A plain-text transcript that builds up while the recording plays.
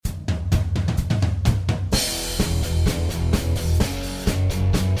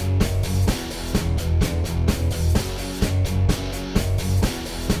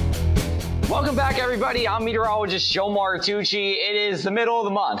everybody. I'm meteorologist Joe Martucci. It is the middle of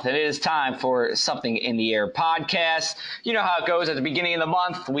the month, and it is time for Something in the Air podcast. You know how it goes at the beginning of the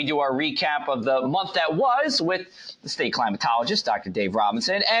month. We do our recap of the month that was with the state climatologist, Dr. Dave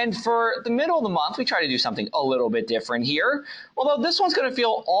Robinson. And for the middle of the month, we try to do something a little bit different here, although this one's going to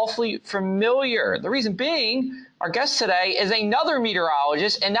feel awfully familiar. The reason being, our guest today is another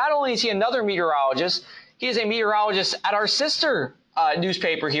meteorologist, and not only is he another meteorologist, he is a meteorologist at our sister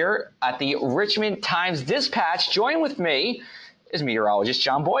newspaper here at the Richmond Times-Dispatch. Join with me is meteorologist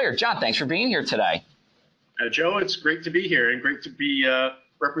John Boyer. John, thanks for being here today. Joe, it's great to be here and great to be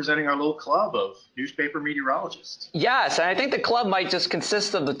representing our little club of newspaper meteorologists. Yes, and I think the club might just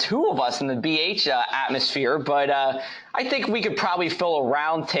consist of the two of us in the BH atmosphere, but I think we could probably fill a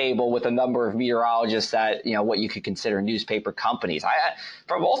round table with a number of meteorologists at, what you could consider newspaper companies.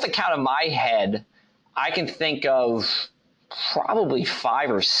 From off the count of my head, I can think of probably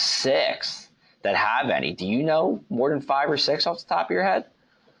 5 or 6 that have any. Do you know more than 5 or 6 off the top of your head?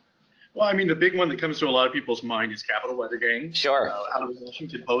 Well, I mean, the big one that comes to a lot of people's mind is Capital Weather Gang. Sure. Out of the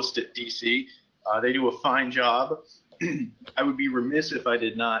Washington Post at D.C. They do a fine job. I would be remiss if I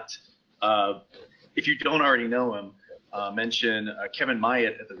did not, if you don't already know him, mention Kevin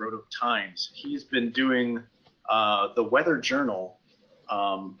Myatt at the Roanoke Times. He's been doing the Weather Journal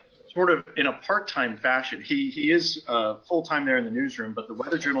sort of in a part-time fashion. He is full-time there in the newsroom, but the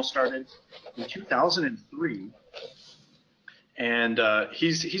Weather Journal started in 2003, and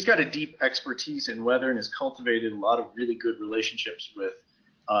he's got a deep expertise in weather and has cultivated a lot of really good relationships with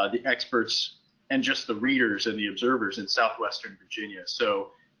the experts and just the readers and the observers in southwestern Virginia.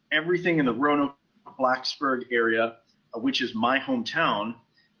 So everything in the Roanoke-Blacksburg area, which is my hometown,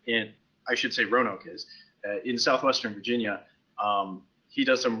 I should say Roanoke is, in southwestern Virginia, he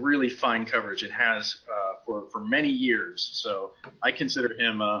does some really fine coverage and has for many years. So I consider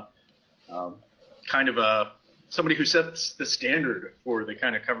him kind of somebody who sets the standard for the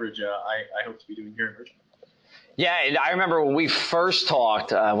kind of coverage I hope to be doing here in Richmond. Yeah, and I remember when we first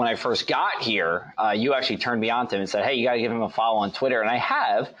talked, when I first got here, you actually turned me on to him and said, hey, you got to give him a follow on Twitter. And I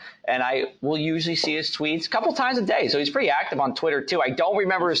have, and I will usually see his tweets a couple times a day. So he's pretty active on Twitter, too. I don't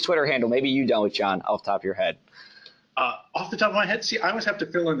remember his Twitter handle. Maybe you don't, John, off the top of your head. Off the top of my head, I always have to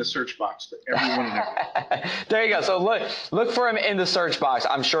fill in the search box for everyone and everything. There you go. So look for him in the search box.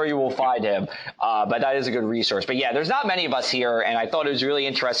 I'm sure you will find him, but that is a good resource. But yeah, there's not many of us here, and I thought it was really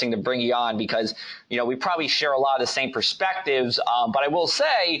interesting to bring you on because, we probably share a lot of the same perspectives, but I will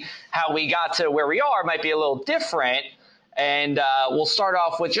say how we got to where we are might be a little different. And we'll start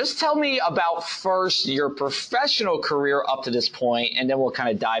off with just tell me about first your professional career up to this point, and then we'll kind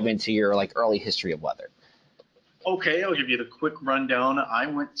of dive into your early history of weather. Okay, I'll give you the quick rundown. I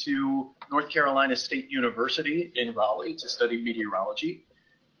went to North Carolina State University in Raleigh to study meteorology.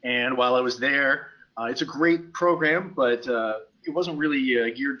 And while I was there, it's a great program, but it wasn't really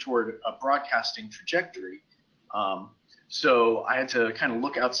geared toward a broadcasting trajectory. So I had to kind of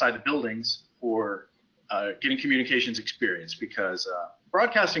look outside the buildings for getting communications experience because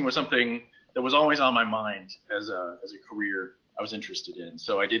broadcasting was something that was always on my mind as a career I was interested in.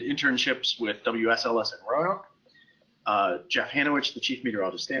 So I did internships with WSLS in Roanoke. Jeff Hanowich, the chief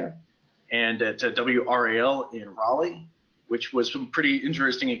meteorologist there, and at WRAL in Raleigh, which was some pretty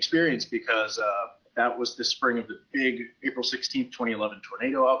interesting experience because that was the spring of the big April 16th, 2011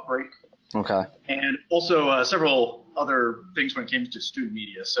 tornado outbreak. Okay. And also several other things when it came to student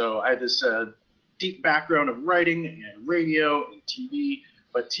media. So I had this deep background of writing and radio and TV,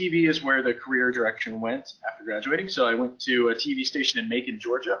 but TV is where the career direction went after graduating. So I went to a TV station in Macon,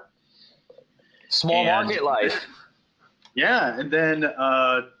 Georgia. Small market life. Yeah, and then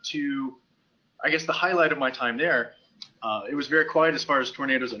I guess the highlight of my time there, it was very quiet as far as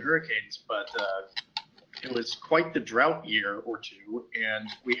tornadoes and hurricanes, but it was quite the drought year or two, and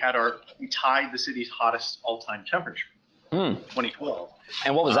we tied the city's hottest all-time temperature, 2012.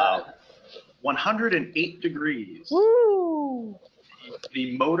 And what was that? 108 degrees. Woo!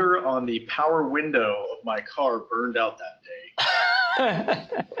 The motor on the power window of my car burned out that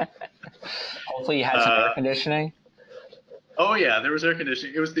day. Hopefully you had some air conditioning. Oh, yeah, there was air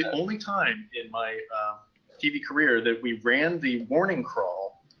conditioning. It was the only time in my TV career that we ran the warning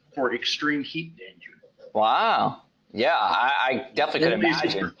crawl for extreme heat danger. Wow. Yeah, I definitely could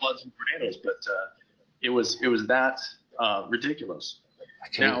imagine. For floods and tornadoes, but it was that ridiculous.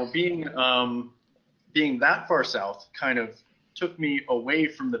 Okay. Now, being that far south kind of took me away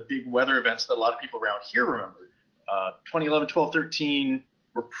from the big weather events that a lot of people around here remember. 2011, 12, 13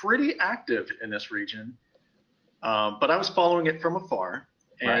 were pretty active in this region. But I was following it from afar.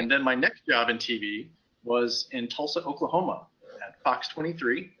 And then my next job in TV was in Tulsa, Oklahoma at Fox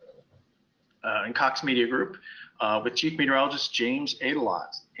 23. in Cox Media Group with Chief Meteorologist James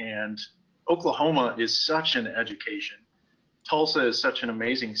Adelot. And Oklahoma is such an education. Tulsa is such an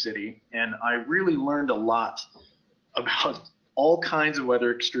amazing city, and I really learned a lot about all kinds of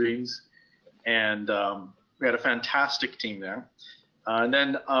weather extremes, and we had a fantastic team there. And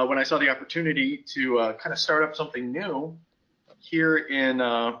then when I saw the opportunity to kind of start up something new here in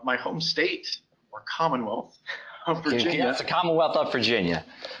my home state, or Commonwealth of Virginia. Yes, the Commonwealth of Virginia.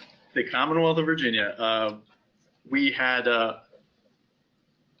 The Commonwealth of Virginia. We had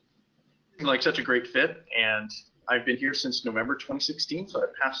like such a great fit, and I've been here since November 2016, so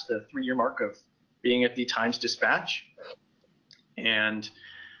I've passed the 3-year mark of being at the Times-Dispatch, and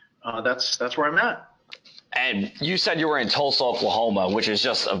that's where I'm at. And you said you were in Tulsa, Oklahoma, which is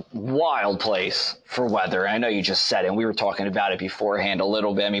just a wild place for weather. I know you just said it, and we were talking about it beforehand a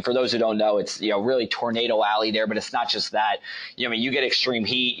little bit. I mean, for those who don't know, it's really tornado alley there, but it's not just that. I mean, you get extreme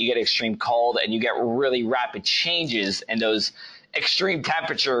heat, you get extreme cold, and you get really rapid changes in those extreme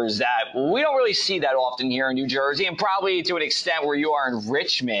temperatures that we don't really see that often here in New Jersey, and probably to an extent where you are in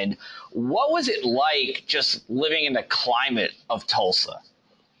Richmond. What was it like just living in the climate of Tulsa?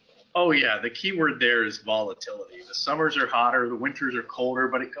 Oh, yeah. The key word there is volatility. The summers are hotter, the winters are colder,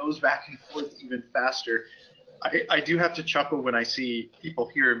 but it goes back and forth even faster. I do have to chuckle when I see people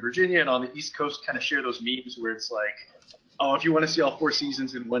here in Virginia and on the East Coast kind of share those memes where it's like, oh, if you want to see all 4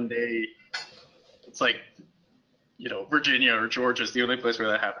 seasons in one day, it's like, Virginia or Georgia is the only place where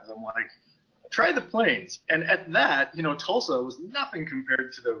that happens. I'm like, try the plains. And at that, Tulsa was nothing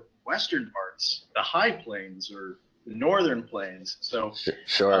compared to the western parts, the high plains or the northern plains. So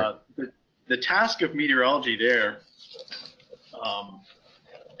sure. The task of meteorology there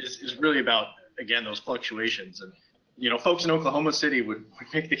is really about, again, those fluctuations. And, folks in Oklahoma City would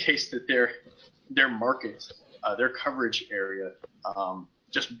make the case that their market, their coverage area,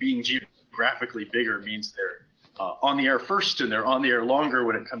 just being geographically bigger means they're on the air first and they're on the air longer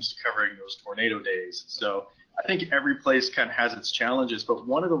when it comes to covering those tornado days. So I think every place kind of has its challenges, but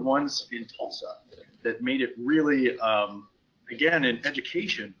one of the ones in Tulsa that made it really, again, in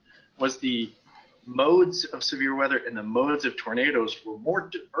education, was the modes of severe weather and the modes of tornadoes were more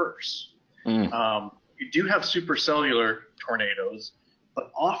diverse. You do have supercellular tornadoes,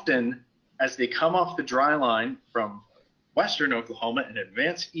 but often as they come off the dry line from western Oklahoma and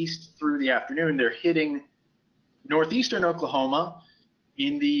advance east through the afternoon, they're hitting northeastern Oklahoma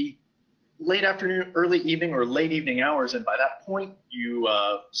in the late afternoon, early evening, or late evening hours, and by that point you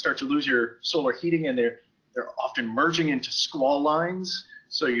start to lose your solar heating, and they're often merging into squall lines.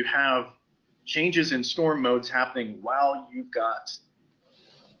 So you have changes in storm modes happening while you've got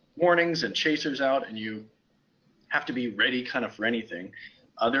warnings and chasers out, and you have to be ready kind of for anything.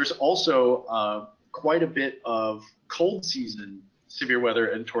 There's also quite a bit of cold season severe weather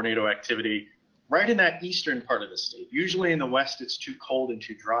and tornado activity right in that eastern part of the state. Usually in the west it's too cold and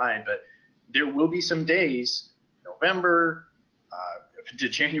too dry, but there will be some days, November to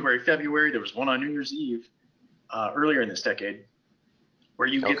January, February. There was one on New Year's Eve earlier in this decade where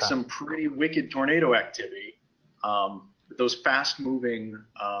you get some pretty wicked tornado activity with those fast-moving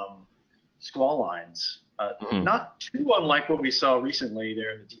squall lines. Not too unlike what we saw recently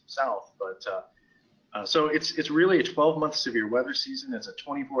there in the Deep South, but so it's really a 12-month severe weather season. It's a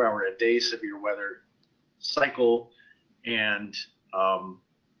 24-hour-a-day severe weather cycle, and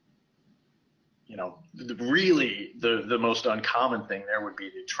really the most uncommon thing there would be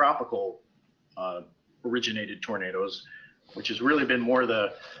the tropical originated tornadoes, which has really been more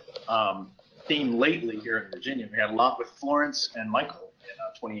the theme lately here in Virginia. We had a lot with Florence and Michael in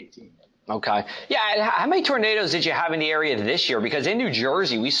 2018. Okay. Yeah. How many tornadoes did you have in the area this year? Because in New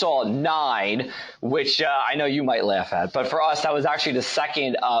Jersey, we saw 9, which I know you might laugh at. But for us, that was actually the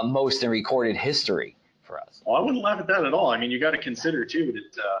second most in recorded history for us. Well, I wouldn't laugh at that at all. I mean, you got to consider, too,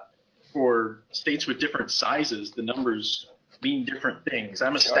 that for states with different sizes, the numbers mean different things.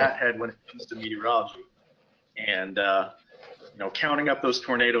 I'm a stat head when it comes to meteorology. And, counting up those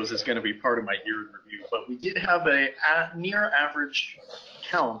tornadoes is going to be part of my year in review. But we did have a near average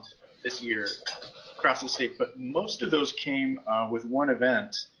count this year across the state, but most of those came with one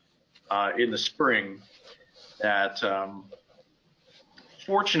event in the spring that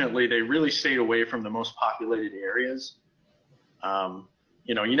fortunately they really stayed away from the most populated areas.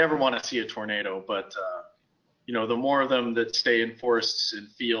 You never want to see a tornado, but the more of them that stay in forests and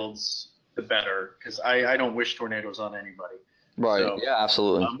fields, the better, because I don't wish tornadoes on anybody. Right. So, yeah,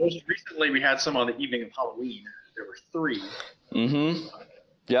 absolutely. Most recently we had some on the evening of Halloween. There were 3. Mm-hmm.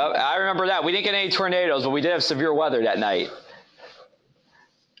 Yeah, I remember that. We didn't get any tornadoes, but we did have severe weather that night.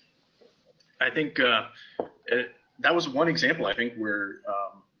 I think that was one example, I think, where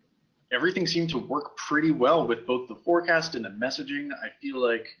everything seemed to work pretty well with both the forecast and the messaging. I feel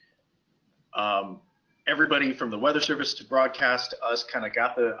like everybody from the Weather Service to broadcast to us kind of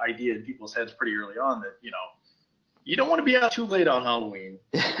got the idea in people's heads pretty early on that, you don't want to be out too late on Halloween.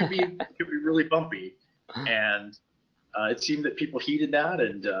 It could be really bumpy. And it seemed that people heeded that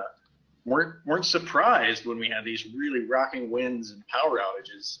and weren't surprised when we had these really rocking winds and power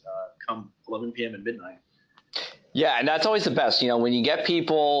outages come 11 p.m. and midnight. Yeah, and that's always the best. When you get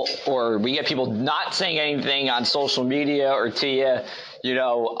people, or we get people not saying anything on social media or to you,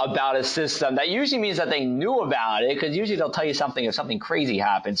 about a system, that usually means that they knew about it, because usually they'll tell you something if something crazy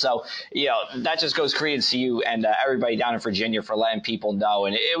happens. So, that just goes credence to you and everybody down in Virginia for letting people know.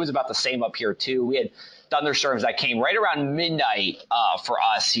 And it was about the same up here, too. We had thunderstorms that came right around midnight for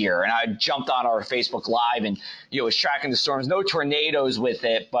us here. And I jumped on our Facebook Live and, was tracking the storms. No tornadoes with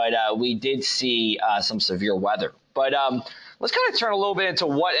it, but we did see some severe weather. But let's kind of turn a little bit into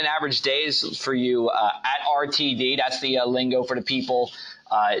what an average day is for you at RTD. That's the lingo for the people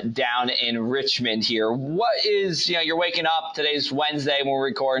down in Richmond here. What is, you're waking up, today's Wednesday when we're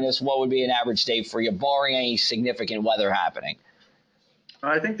recording this, what would be an average day for you, barring any significant weather happening?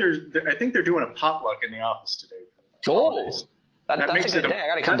 I think they're doing a potluck in the office today. Oh, that's makes a good day. I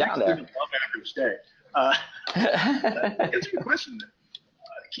got to come down there. Above average day. It's a good question.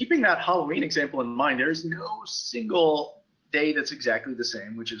 Keeping that Halloween example in mind, there's no single day that's exactly the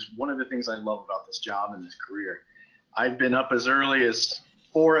same, which is one of the things I love about this job and this career. I've been up as early as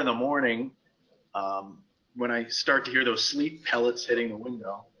 4 in the morning when I start to hear those sleep pellets hitting the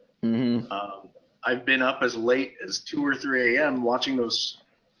window. Mm-hmm. I've been up as late as 2 or 3 a.m. watching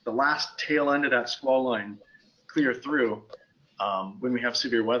the last tail end of that squall line clear through when we have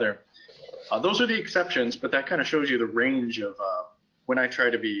severe weather. Those are the exceptions, but that kind of shows you the range of when I try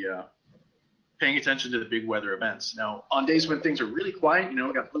to be paying attention to the big weather events. Now, on days when things are really quiet,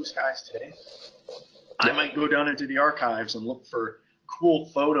 we got blue skies today, I might go down into the archives and look for cool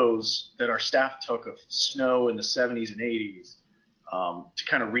photos that our staff took of snow in the 70s and 80s to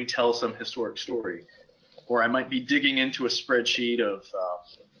kind of retell some historic story. Or I might be digging into a spreadsheet of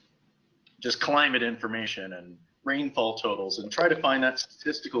just climate information and rainfall totals and try to find that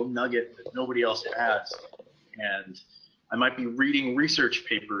statistical nugget that nobody else has. And I might be reading research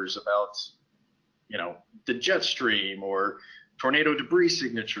papers about, the jet stream or tornado debris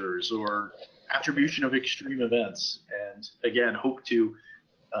signatures or attribution of extreme events. And again, hope to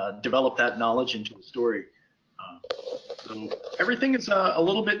develop that knowledge into a story. So everything is a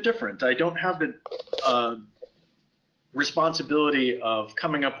little bit different. I don't have the responsibility of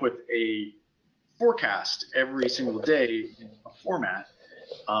coming up with a forecast every single day in a format.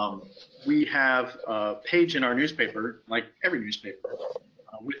 We have a page in our newspaper, like every newspaper,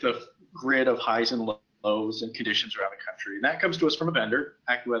 with a grid of highs and lows and conditions around the country. And that comes to us from a vendor,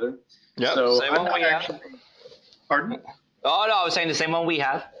 AccuWeather. Yep, so same one we have. Pardon? Oh, no, I was saying the same one we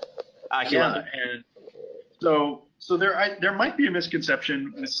have. AccuWeather. Yeah, and so there might be a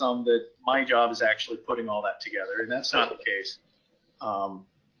misconception with some that my job is actually putting all that together, and that's not the case.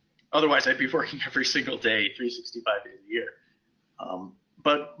 Otherwise, I'd be working every single day, 365 days a year.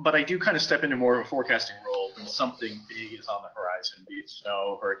 But I do kind of step into more of a forecasting role when something big is on the horizon, be it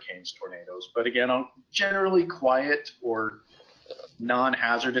snow, hurricanes, tornadoes. But again, on generally quiet or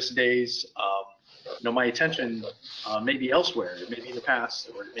non-hazardous days, my attention may be elsewhere. It may be in the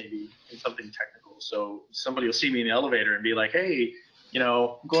past, or it may be in something technical. So somebody will see me in the elevator and be like, "Hey,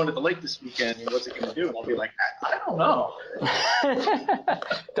 I'm going to the lake this weekend. What's it going to do?" And I'll be like, I don't know.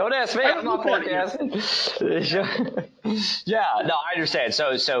 Don't ask me. I'm not forecasting. Yeah, no, I understand.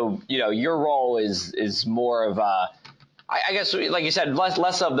 So your role is more of I guess, like you said,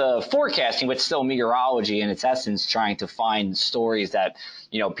 less of the forecasting, but still meteorology in its essence, trying to find stories that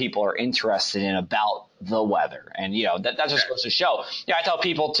people are interested in about the weather, and that's just supposed to show. Yeah, I tell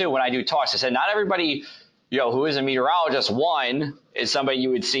people too when I do talks, I said not everybody who is a meteorologist, one, is somebody you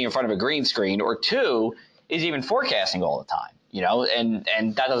would see in front of a green screen, or two, is even forecasting all the time,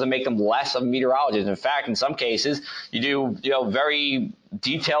 and that doesn't make them less of a meteorologist. In fact, in some cases, you do, very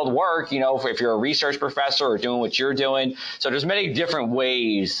detailed work, if you're a research professor or doing what you're doing. So there's many different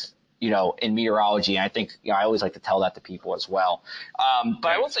ways, in meteorology. And I think, I always like to tell that to people as well. But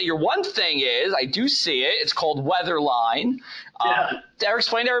I will say your one thing is, I do see it. It's called Weatherline. Ever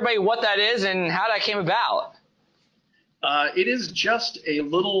explain to everybody what that is and how that came about? It is just a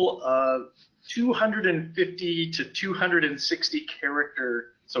little 250 to 260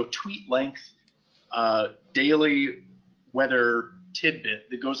 character, so tweet length, daily weather tidbit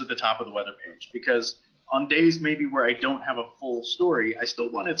that goes at the top of the weather page. Because on days maybe where I don't have a full story, I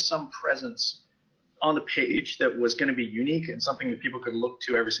still wanted some presence on the page that was going to be unique and something that people could look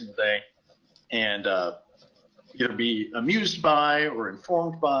to every single day and either be amused by or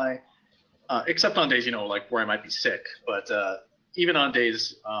informed by, except on days, like where I might be sick. But even on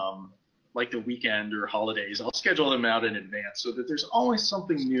days like the weekend or holidays, I'll schedule them out in advance so that there's always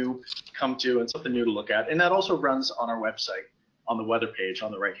something new to come to and something new to look at. And that also runs on our website on the weather page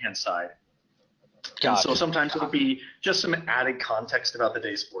on the right-hand side. And so sometimes it'll be just some added context about the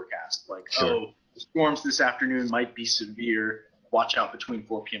day's forecast, like, the storms this afternoon might be severe. Watch out between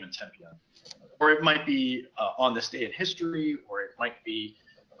 4 p.m. and 10 p.m. Or it might be on this day in history, or it might be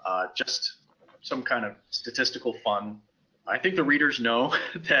just some kind of statistical fun. I think the readers know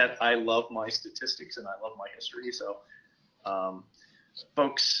that I love my statistics and I love my history, so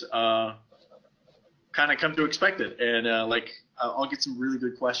folks kind of come to expect it. And I'll get some really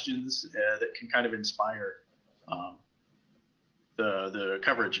good questions that can kind of inspire the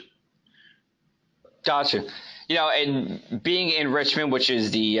coverage. Gotcha. And being in Richmond, which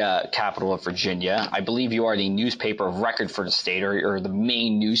is the capital of Virginia, I believe you are the newspaper of record for the state, or the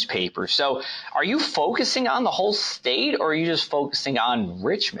main newspaper. So are you focusing on the whole state, or are you just focusing on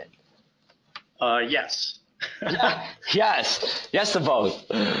Richmond? Yes. Yes to both.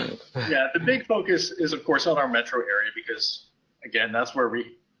 Yeah, the big focus is, of course, on our metro area because, again, that's where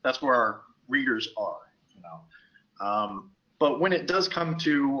our readers are. But when it does come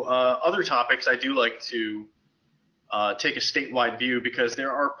to other topics, I do like to take a statewide view because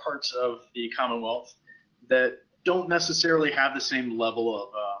there are parts of the Commonwealth that don't necessarily have the same level of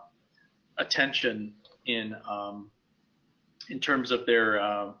attention in terms of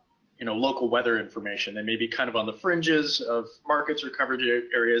their local weather information. They may be kind of on the fringes of markets or coverage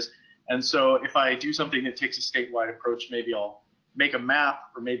areas. And so if I do something that takes a statewide approach, maybe I'll make a map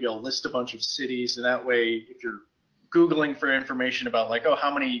or maybe I'll list a bunch of cities. And that way, if you're Googling for information about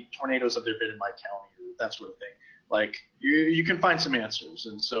how many tornadoes have there been in my county, or that sort of thing, you can find some answers.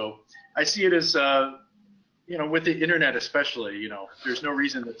 And so I see it as, with the internet especially, there's no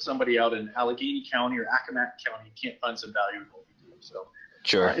reason that somebody out in Allegheny County or Accomack County can't find some value in what we do. So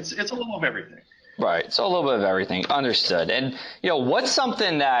sure, it's a little of everything. Right. So a little bit of everything. Understood. And, what's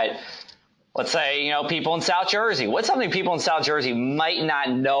something that, let's say, people in South Jersey, what's something people in South Jersey might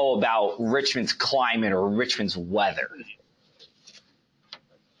not know about Richmond's climate or Richmond's weather?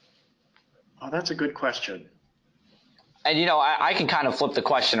 Oh, that's a good question. And, I can kind of flip the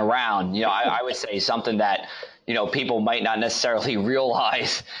question around. I would say something that, people might not necessarily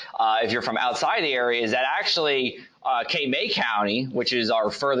realize if you're from outside the area is that actually Cape May County, which is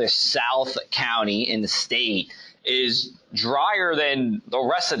our furthest south county in the state, is drier than the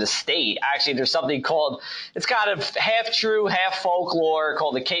rest of the state. Actually, there's something called, it's kind of half true, half folklore,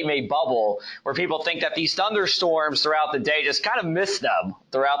 called the Cape May bubble, where people think that these thunderstorms throughout the day just kind of miss them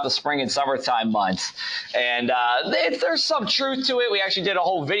throughout the spring and summertime months. And there's some truth to it. We actually did a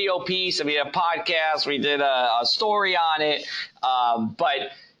whole video piece, and we did a podcast, we did a story on it. But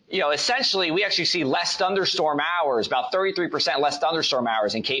essentially, we actually see less thunderstorm hours, about 33% less thunderstorm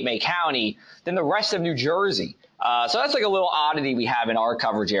hours in Cape May County than the rest of New Jersey. So that's like a little oddity we have in our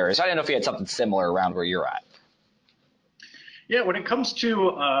coverage area. So I didn't know if you had something similar around where you're at. Yeah, when it comes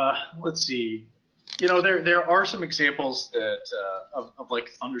to, let's see, there are some examples that of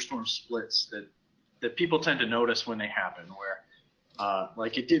thunderstorm splits that people tend to notice when they happen, where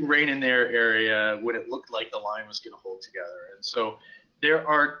it didn't rain in their area when it looked like the line was going to hold together. And so there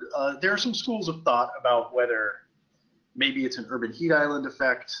are some schools of thought about whether maybe it's an urban heat island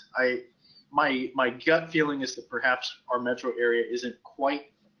effect. My gut feeling is that perhaps our metro area isn't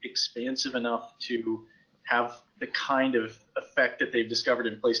quite expansive enough to have the kind of effect that they've discovered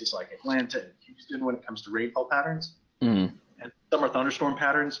in places like Atlanta and Houston when it comes to rainfall patterns and summer thunderstorm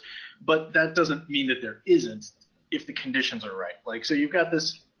patterns. But that doesn't mean that there isn't if the conditions are right. So you've got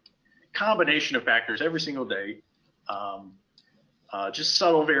this combination of factors every single day. Just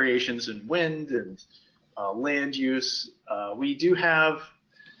subtle variations in wind and land use. We do have,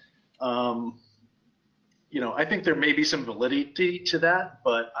 I think there may be some validity to that,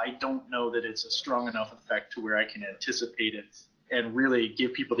 but I don't know that it's a strong enough effect to where I can anticipate it and really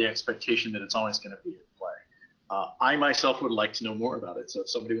give people the expectation that it's always going to be at play. I myself would like to know more about it. So if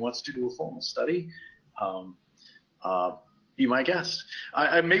somebody wants to do a formal study, be my guest.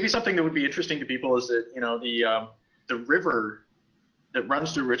 Maybe something that would be interesting to people is that, the river that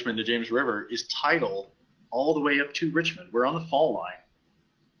runs through Richmond, the James River, is tidal all the way up to Richmond. We're on the fall line.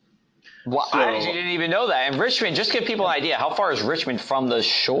 Well, So, I actually didn't even know that. And Richmond, just give people an idea, how far is Richmond from the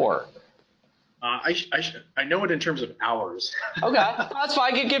shore? I know it in terms of hours. Okay, that's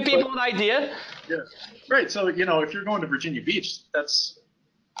fine. I can give people an idea. Yeah, right. So if you're going to Virginia Beach, that's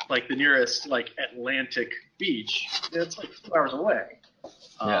like the nearest like Atlantic beach, it's like 2 hours away.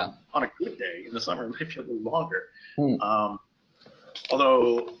 Yeah. On a good day in the summer, it might be a little longer. Hmm.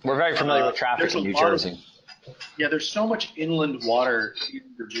 Although We're very familiar with traffic there's in a New lot of- Jersey. yeah, there's so much inland water in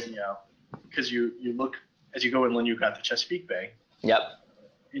Virginia because you look as you go inland, you've got the Chesapeake Bay, Yep.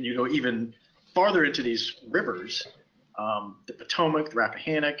 and you go even farther into these rivers, the Potomac, the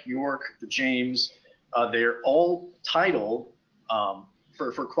Rappahannock, York, the James. They're all tidal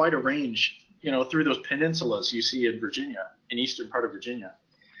for quite a range, through those peninsulas you see in Virginia, in eastern part of Virginia.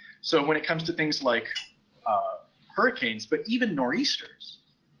 So when it comes to things like hurricanes, but even nor'easters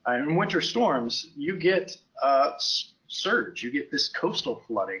and winter storms, you get surge, you get this coastal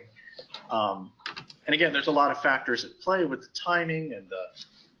flooding. And again, there's a lot of factors at play with the timing and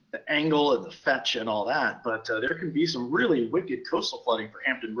the angle and the fetch and all that, but there can be some really wicked coastal flooding for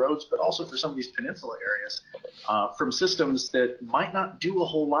Hampton Roads, but also for some of these peninsula areas from systems that might not do a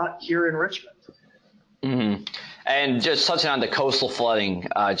whole lot here in Richmond. Mm-hmm. And just touching on the coastal flooding,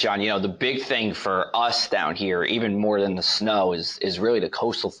 John, the big thing for us down here, even more than the snow, is really the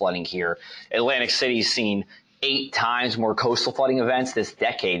coastal flooding here. Atlantic City's seen 8 times more coastal flooding events this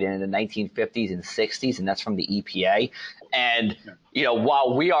decade than in the 1950s and 60s, and that's from the EPA. And,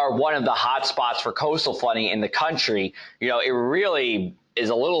 while we are one of the hot spots for coastal flooding in the country, it really is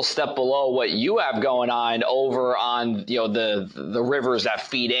a little step below what you have going on over on, the rivers that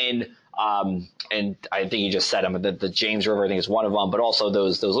feed in. And I think you just said them, the James River, I think is one of them, but also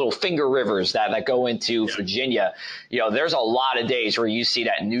those little finger rivers that go into Virginia. There's a lot of days where you see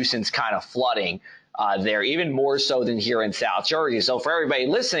that nuisance kind of flooding there, even more so than here in South Jersey. So for everybody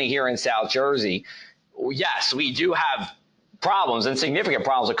listening here in South Jersey, yes, we do have problems and significant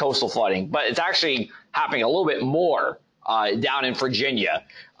problems with coastal flooding, but it's actually happening a little bit more down in Virginia.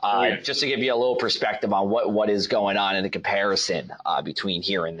 Just to give you a little perspective on what is going on in the comparison between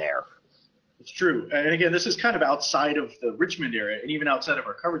here and there. It's true. And again, this is kind of outside of the Richmond area and even outside of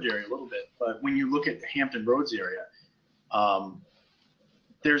our coverage area a little bit. But when you look at the Hampton Roads area,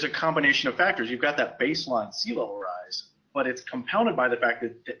 there's a combination of factors. You've got that baseline sea level rise, but it's compounded by the fact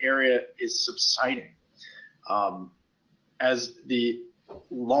that the area is subsiding. As the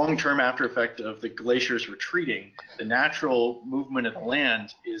long-term after effect of the glaciers retreating, the natural movement of the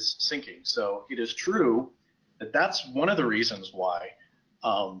land is sinking. So it is true that that's one of the reasons why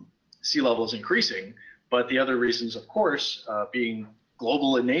sea level is increasing. But the other reasons, of course, being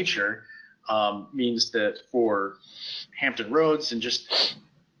global in nature, means that for Hampton Roads and just,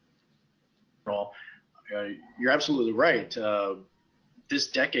 you're absolutely right.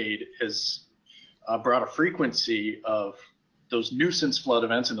 This decade has brought a frequency of those nuisance flood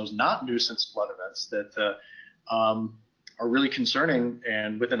events and those not nuisance flood events that are really concerning.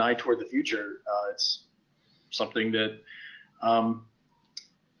 And with an eye toward the future, it's something that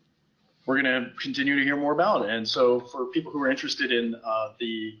we're going to continue to hear more about. And so for people who are interested in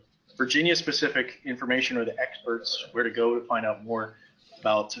the Virginia-specific information or the experts, where to go to find out more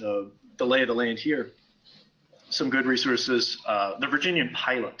about the lay of the land here, some good resources. The Virginian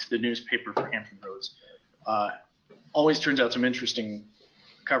Pilot, the newspaper for Hampton Roads, always turns out some interesting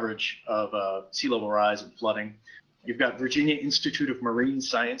coverage of sea level rise and flooding. You've got Virginia Institute of Marine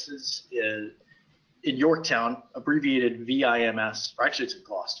Sciences in Yorktown, abbreviated VIMS, or actually it's in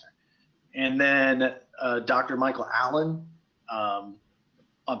Gloucester. And then Dr. Michael Allen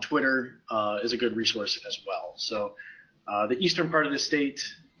on Twitter is a good resource as well. So the eastern part of the state,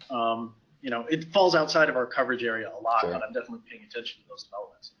 it falls outside of our coverage area a lot, but I'm definitely paying attention to those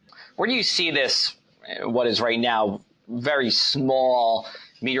developments. Where do you see this, what is right now, very small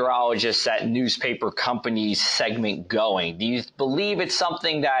meteorologists at newspaper companies segment going? Do you believe it's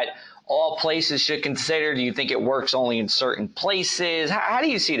something that all places should consider? Do you think it works only in certain places? How do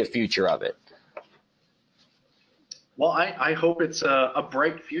you see the future of it? Well, I hope it's a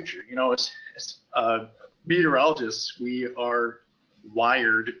bright future. As meteorologists, we are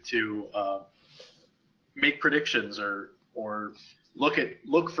wired to make predictions or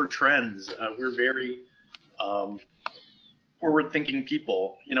look for trends. We're very forward-thinking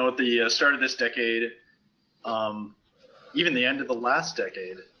people. At the start of this decade, even the end of the last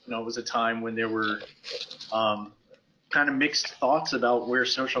decade, it was a time when there were kind of mixed thoughts about where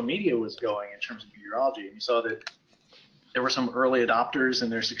social media was going in terms of meteorology. And you saw that there were some early adopters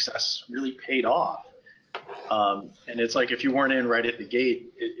and their success really paid off. And it's like if you weren't in right at the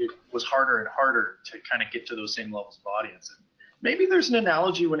gate, it was harder and harder to kind of get to those same levels of audience. And maybe there's an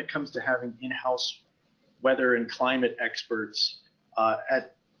analogy when it comes to having in-house weather and climate experts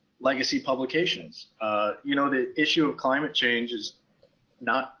at legacy publications. The issue of climate change is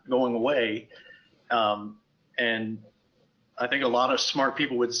not going away. And I think a lot of smart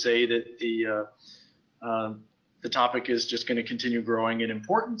people would say that the topic is just going to continue growing in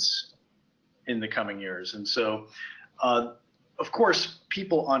importance in the coming years. And so, of course,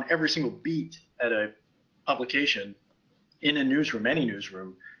 people on every single beat at a publication, in a newsroom, any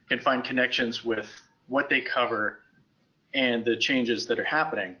newsroom, can find connections with what they cover and the changes that are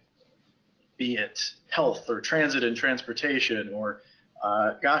happening, be it health or transit and transportation or,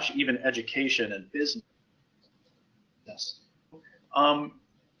 even education and business.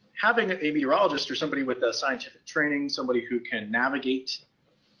 Having a meteorologist or somebody with a scientific training, somebody who can navigate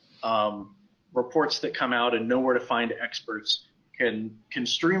reports that come out and know where to find experts, can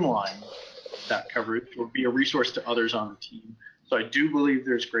streamline that coverage or be a resource to others on the team. So I do believe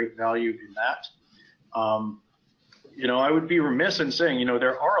there's great value in that. I would be remiss in saying,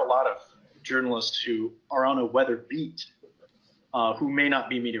 there are a lot of journalists who are on a weather beat who may not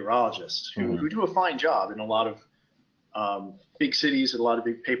be meteorologists, who do a fine job in a lot of big cities and a lot of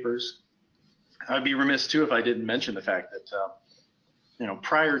big papers. I'd be remiss too if I didn't mention the fact that,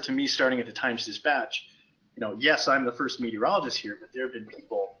 prior to me starting at the Times-Dispatch, yes, I'm the first meteorologist here, but there have been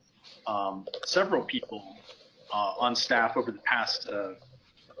people, several people on staff over the past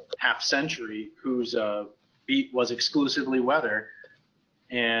half century whose beat was exclusively weather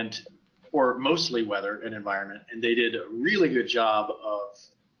or mostly weather and environment, and they did a really good job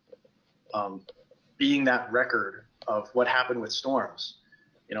of being that record of what happened with storms.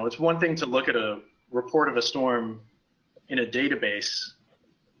 It's one thing to look at a report of a storm in a database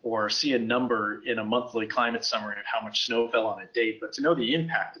or see a number in a monthly climate summary of how much snow fell on a date, but to know the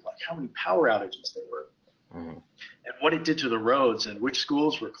impact of how many power outages there were and what it did to the roads and which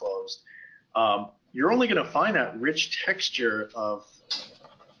schools were closed, you're only going to find that rich texture of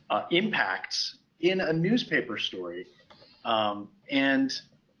impacts in a newspaper story. I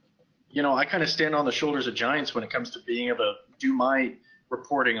kind of stand on the shoulders of giants when it comes to being able to do my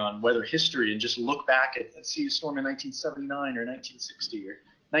reporting on weather history and just look back and see a storm in 1979 or 1960 or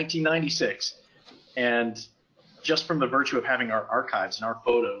 1996. And just from the virtue of having our archives and our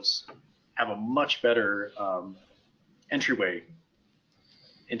photos have a much better entryway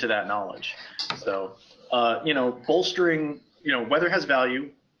into that knowledge. So, bolstering, weather has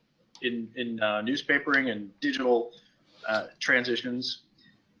value in newspapering and digital transitions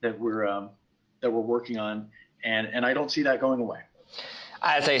that we're working on, and I don't see that going away.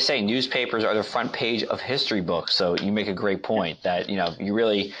 As I say, newspapers are the front page of history books. So you make a great point that, you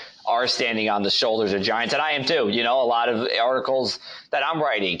really are standing on the shoulders of giants. And I am too. A lot of articles that I'm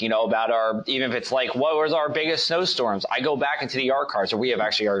writing, about even if it's like, what was our biggest snowstorms? I go back into the archives, or we have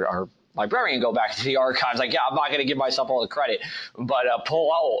actually our librarian go back to the archives. Like, I'm not going to give myself all the credit, but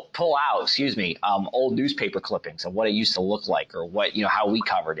pull out, old newspaper clippings of what it used to look like or what, how we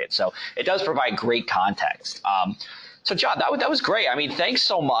covered it. So it does provide great context. So, John, that was great. I mean, thanks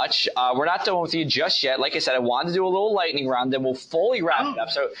so much. We're not done with you just yet. Like I said, I wanted to do a little lightning round, then we'll fully wrap it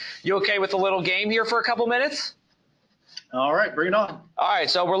up. So you okay with a little game here for a couple minutes? All right, bring it on. All right,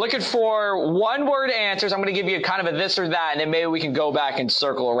 so we're looking for one-word answers. I'm going to give you kind of a this or that, and then maybe we can go back and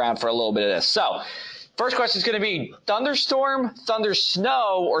circle around for a little bit of this. So first question is going to be thunderstorm, thunder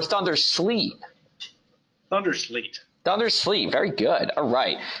snow, or thunder sleet? Thunder sleet. Thunder sleet. Very good. All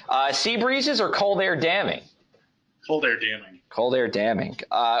right. Sea breezes or cold air damming? Cold air damming. Cold air damming.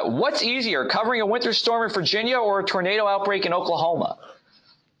 What's easier, covering a winter storm in Virginia or a tornado outbreak in Oklahoma?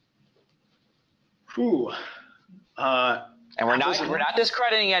 And we're not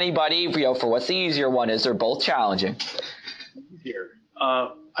discrediting anybody, for what's the easier one is. They're both challenging. Easier.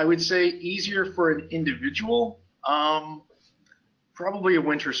 I would say easier for an individual. Probably a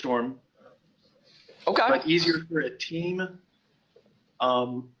winter storm. Okay. But easier for a team.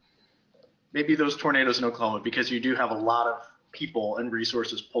 Maybe those tornadoes in Oklahoma, because you do have a lot of people and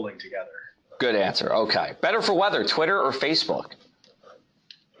resources pulling together. Good answer. Okay. Better for weather, Twitter or Facebook?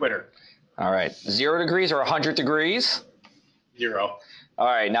 Twitter. All right. 0 degrees or 100 degrees? 0. All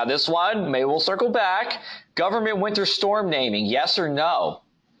right. Now this one, maybe we'll circle back. Government winter storm naming, yes or no?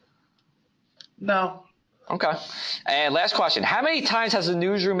 No. Okay. And last question. How many times has the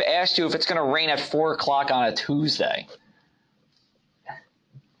newsroom asked you if it's going to rain at 4 o'clock on a Tuesday?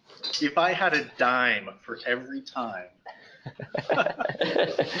 If I had a dime for every time,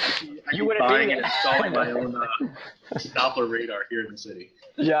 you would be buying and installing my own Doppler radar here in the city.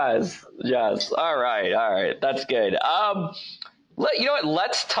 Yes. All right. That's good. You know what?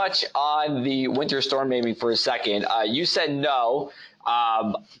 Let's touch on the winter storm naming for a second. You said no.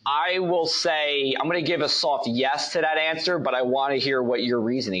 I will say I'm going to give a soft yes to that answer, but I want to hear what your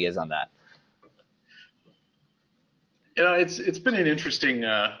reasoning is on that. It's been an interesting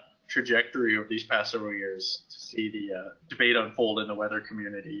trajectory over these past several years to see the debate unfold in the weather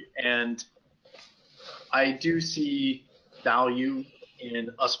community. And I do see value in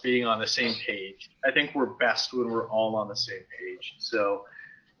us being on the same page. I think we're best when we're all on the same page. So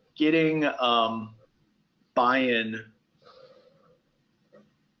getting buy-in,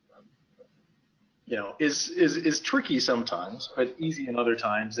 is tricky sometimes, but easy in other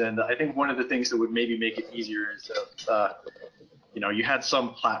times. And I think one of the things that would maybe make it easier is that, you had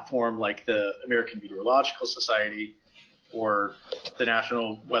some platform like the American Meteorological Society or the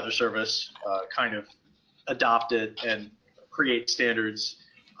National Weather Service kind of adopt it and create standards.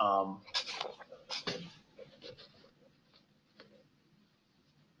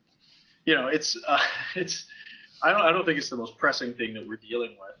 It's I don't think it's the most pressing thing that we're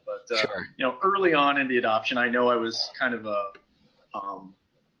dealing with, but Sure. Early on in the adoption, I know I was kind of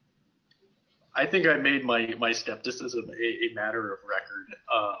I think I made my skepticism a matter of record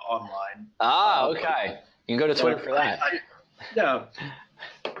online. Okay. You can go to Twitter for that. Yeah.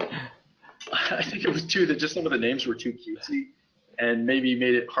 I think it was too that just some of the names were too cutesy and maybe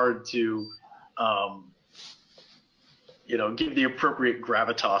made it hard to, give the appropriate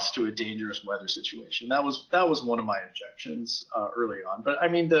gravitas to a dangerous weather situation. That was one of my objections early on. But I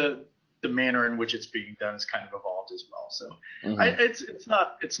mean, the manner in which it's being done has kind of evolved as well. So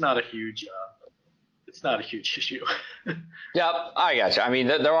it's not a huge issue. Yep, I got you. I mean,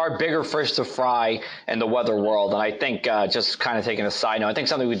 there are bigger fish to fry in the weather world, and I think just kind of taking a side note, I think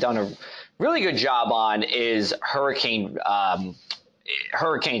something we've done a really good job on is hurricanes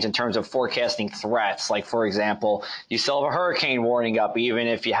in terms of forecasting threats. Like, for example, you still have a hurricane warning up even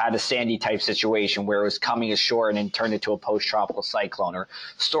if you had a Sandy type situation where it was coming ashore and then turned into a post-tropical cyclone, or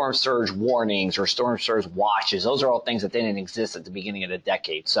storm surge warnings or storm surge watches. Those are all things that didn't exist at the beginning of the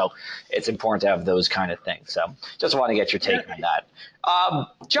decade. So it's important to have those kind of things. So just want to get your take on that.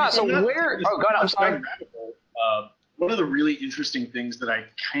 John, so where – oh, go ahead. I'm sorry. One of the really interesting things that I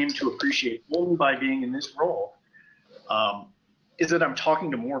came to appreciate only by being in this role is that I'm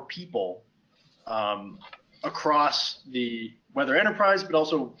talking to more people across the weather enterprise, but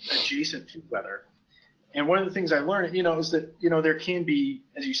also adjacent to weather. And one of the things I learned, is that, there can be,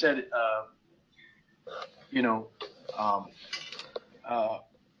 as you said,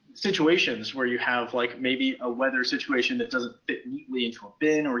 situations where you have like maybe a weather situation that doesn't fit neatly into a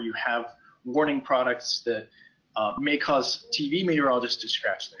bin, or you have warning products that may cause TV meteorologists to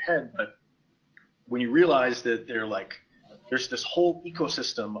scratch their head. But when you realize that there's this whole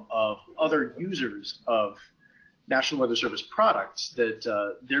ecosystem of other users of National Weather Service products that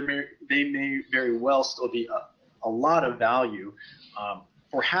they may very well still be a lot of value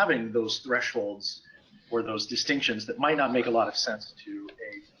for having those thresholds or those distinctions that might not make a lot of sense to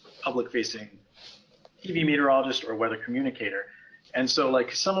a public-facing TV meteorologist or weather communicator. And so,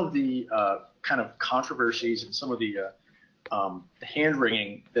 like, some of the kind of controversies and some of the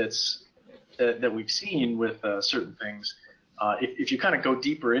hand-wringing that we've seen with certain things, if you kind of go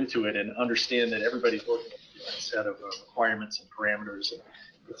deeper into it and understand that everybody's working with a different set of requirements and parameters,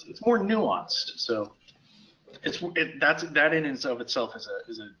 it's more nuanced. So that in and of itself is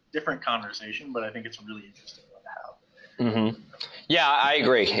a different conversation, but I think it's a really interesting one to have. Mm-hmm. Yeah, I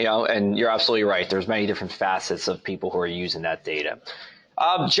agree. And you're absolutely right. There's many different facets of people who are using that data.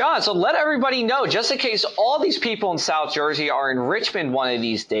 John, so let everybody know, just in case all these people in South Jersey are in Richmond one of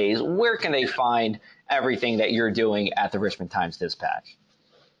these days, where can they find everything that you're doing at the Richmond Times-Dispatch?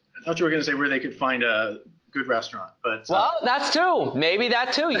 I thought you were going to say where they could find a good restaurant, but well, that's too. Maybe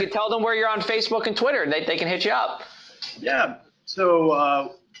that too. You could tell them where you're on Facebook and Twitter, and they can hit you up. Yeah. So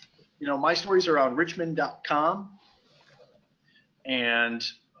my stories are on richmond.com, and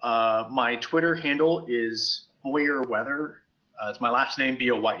my Twitter handle is Boyer Weather. It's my last name,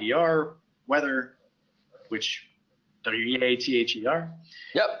 Boyer, Weather, which Weather.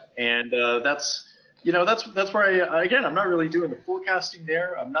 Yep. And that's where I'm not really doing the forecasting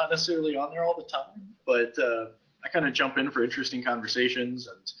there. I'm not necessarily on there all the time, but I kind of jump in for interesting conversations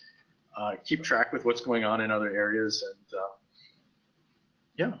and keep track with what's going on in other areas. And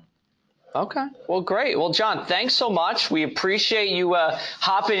yeah. Okay. Well, great. Well, John, thanks so much. We appreciate you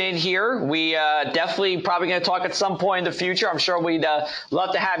hopping in here. We definitely probably going to talk at some point in the future. I'm sure we'd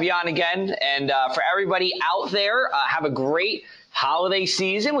love to have you on again. And for everybody out there, have a great holiday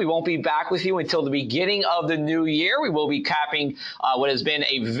season. We won't be back with you until the beginning of the new year. We will be capping what has been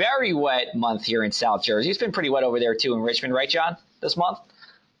a very wet month here in South Jersey. It's been pretty wet over there, too, in Richmond, right, John, this month?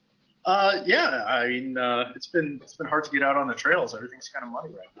 Yeah, I mean, it's been hard to get out on the trails. Everything's kind of muddy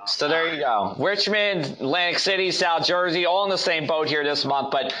right now. So there you go. Richmond, Atlantic City, South Jersey, all in the same boat here this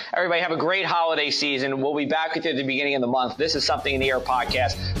month. But everybody have a great holiday season. We'll be back with you at the beginning of the month. This is Something in the Air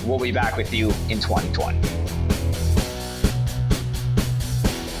podcast. We'll be back with you in 2020.